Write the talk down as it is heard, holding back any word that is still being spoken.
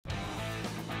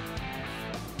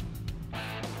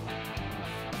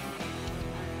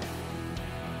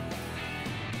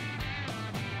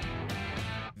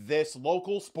This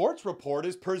local sports report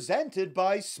is presented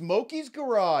by Smokies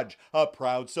Garage, a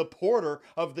proud supporter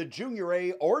of the Junior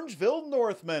A Orangeville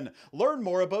Northmen. Learn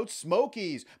more about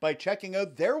Smokies by checking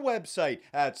out their website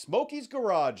at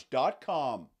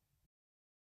smokiesgarage.com.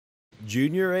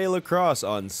 Junior A lacrosse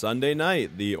on Sunday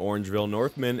night. The Orangeville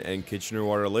Northmen and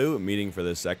Kitchener-Waterloo meeting for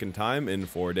the second time in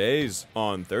 4 days.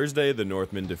 On Thursday, the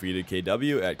Northmen defeated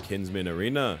KW at Kinsman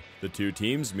Arena. The two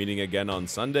teams meeting again on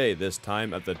Sunday, this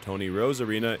time at the Tony Rose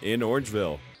Arena in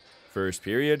Orangeville. First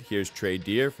period, here's Trey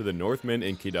Deer for the Northmen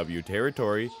in KW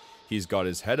territory. He's got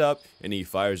his head up and he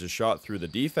fires a shot through the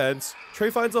defense. Trey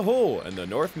finds a hole and the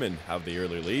Northmen have the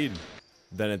early lead.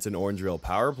 Then it's an Orangeville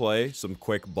power play. Some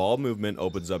quick ball movement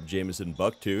opens up Jamison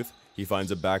Bucktooth. He finds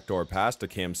a backdoor pass to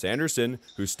Cam Sanderson,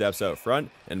 who steps out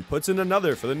front and puts in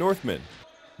another for the Northmen.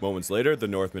 Moments later, the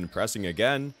Northmen pressing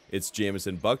again. It's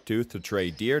Jamison Bucktooth to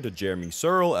Trey Deer to Jeremy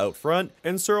Searle out front,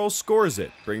 and Searle scores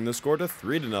it, bringing the score to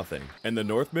 3-0. And the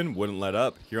Northmen wouldn't let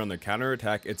up. Here on the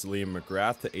counterattack, it's Liam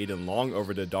McGrath to Aiden Long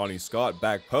over to Donnie Scott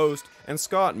back post, and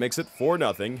Scott makes it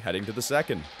 4-0, heading to the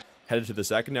second. Headed to the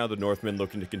second now, the Northmen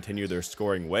looking to continue their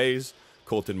scoring ways.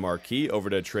 Colton Marquis over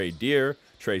to Trey Deer.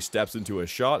 Trey steps into a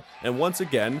shot and once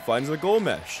again finds the goal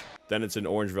mesh. Then it's an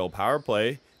Orangeville power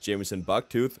play. Jamison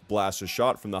Bucktooth blasts a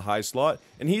shot from the high slot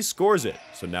and he scores it.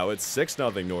 So now it's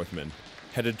 6-0 Northmen.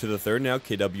 Headed to the third now,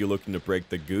 KW looking to break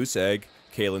the goose egg.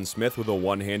 Kalen Smith with a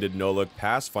one-handed no-look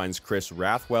pass finds Chris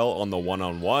Rathwell on the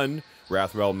one-on-one.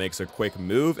 Rathwell makes a quick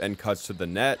move and cuts to the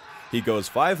net. He goes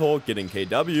 5-hole, getting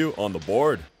KW on the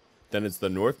board. Then it's the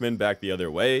Northmen back the other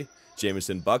way.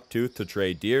 Jamison Bucktooth to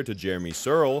Trey Deer to Jeremy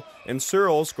Searle, and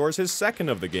Searle scores his second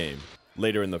of the game.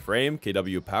 Later in the frame,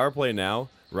 KW power play now.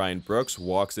 Ryan Brooks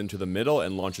walks into the middle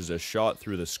and launches a shot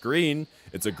through the screen.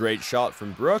 It's a great shot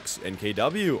from Brooks, and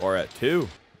KW are at 2.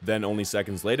 Then only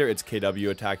seconds later, it's KW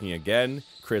attacking again.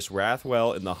 Chris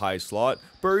Rathwell in the high slot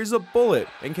buries a bullet,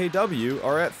 and KW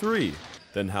are at 3.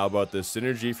 Then how about this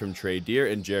synergy from Trey Deer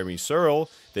and Jeremy Searle?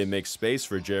 They make space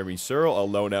for Jeremy Searle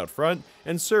alone out front,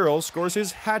 and Searle scores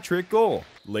his hat-trick goal.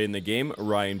 Late in the game,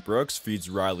 Ryan Brooks feeds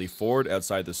Riley Ford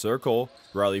outside the circle.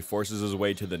 Riley forces his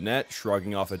way to the net,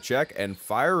 shrugging off a check and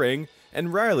firing,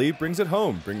 and Riley brings it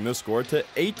home, bringing the score to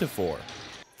 8-4.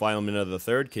 Final minute of the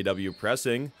third, KW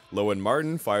pressing. Lowen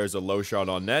Martin fires a low shot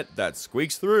on net that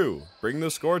squeaks through, bringing the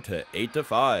score to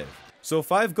 8-5. So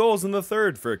 5 goals in the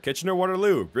third for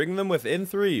Kitchener-Waterloo, bringing them within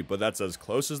 3, but that's as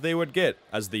close as they would get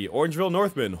as the Orangeville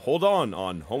Northmen hold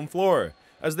on home floor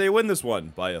as they win this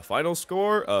one by a final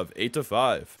score of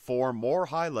 8-5. For more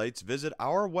highlights, visit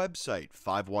our website,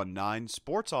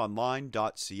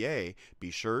 519sportsonline.ca. Be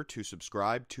sure to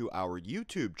subscribe to our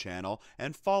YouTube channel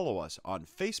and follow us on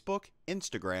Facebook,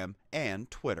 Instagram, and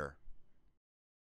Twitter.